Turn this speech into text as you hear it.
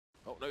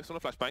no, it's on a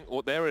flashbang.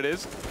 Oh, there it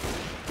is.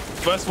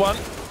 First one.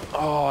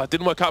 Oh, it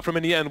didn't work out for him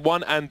in the end.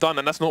 One and done,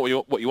 and that's not what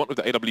you want with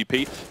the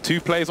AWP. 2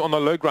 players on the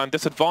low ground,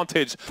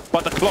 disadvantage,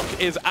 but the clock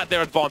is at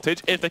their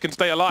advantage if they can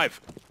stay alive.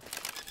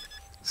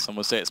 Some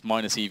will say it's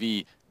minus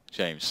EV,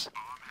 James.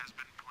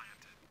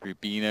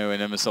 Rubino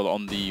and MSL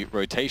on the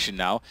rotation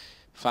now.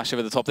 Flash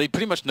over the top. They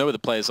pretty much know where the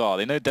players are.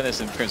 They know Dennis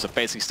and Krimz are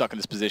basically stuck in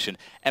this position.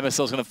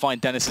 MSL's going to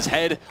find Dennis's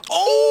head.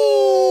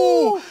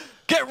 Oh!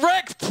 Get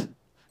wrecked!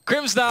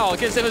 Krimz now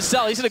against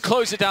MSL. He's going to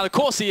close it down. Of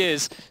course he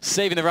is.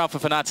 Saving the round for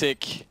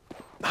Fnatic.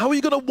 How are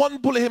you going to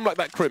one-bullet him like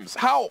that, Krimz?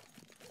 How?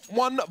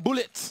 1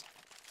 bullet.